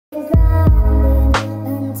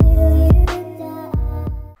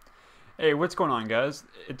Hey, what's going on, guys?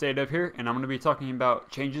 It's Adub here, and I'm going to be talking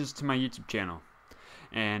about changes to my YouTube channel.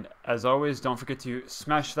 And as always, don't forget to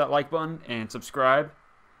smash that like button and subscribe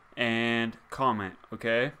and comment,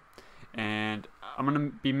 okay? And I'm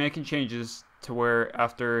going to be making changes to where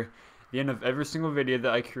after the end of every single video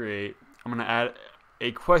that I create, I'm going to add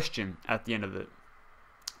a question at the end of it.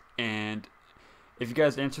 And if you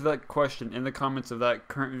guys answer that question in the comments of that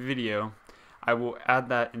current video, I will add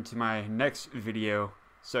that into my next video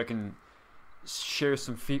so I can share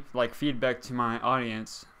some feedback to my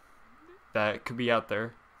audience that could be out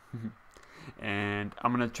there. And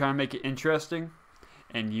I'm gonna try and make it interesting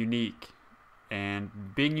and unique, and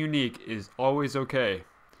being unique is always okay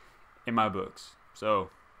in my books.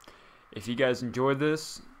 So if you guys enjoyed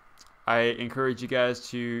this, I encourage you guys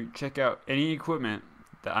to check out any equipment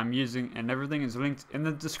that I'm using, and everything is linked in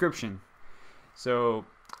the description. So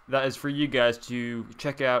that is for you guys to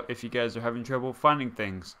check out if you guys are having trouble finding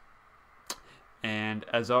things. And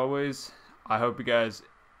as always, I hope you guys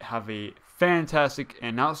have a fantastic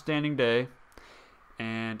and outstanding day,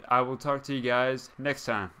 and I will talk to you guys next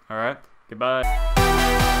time. Alright, goodbye.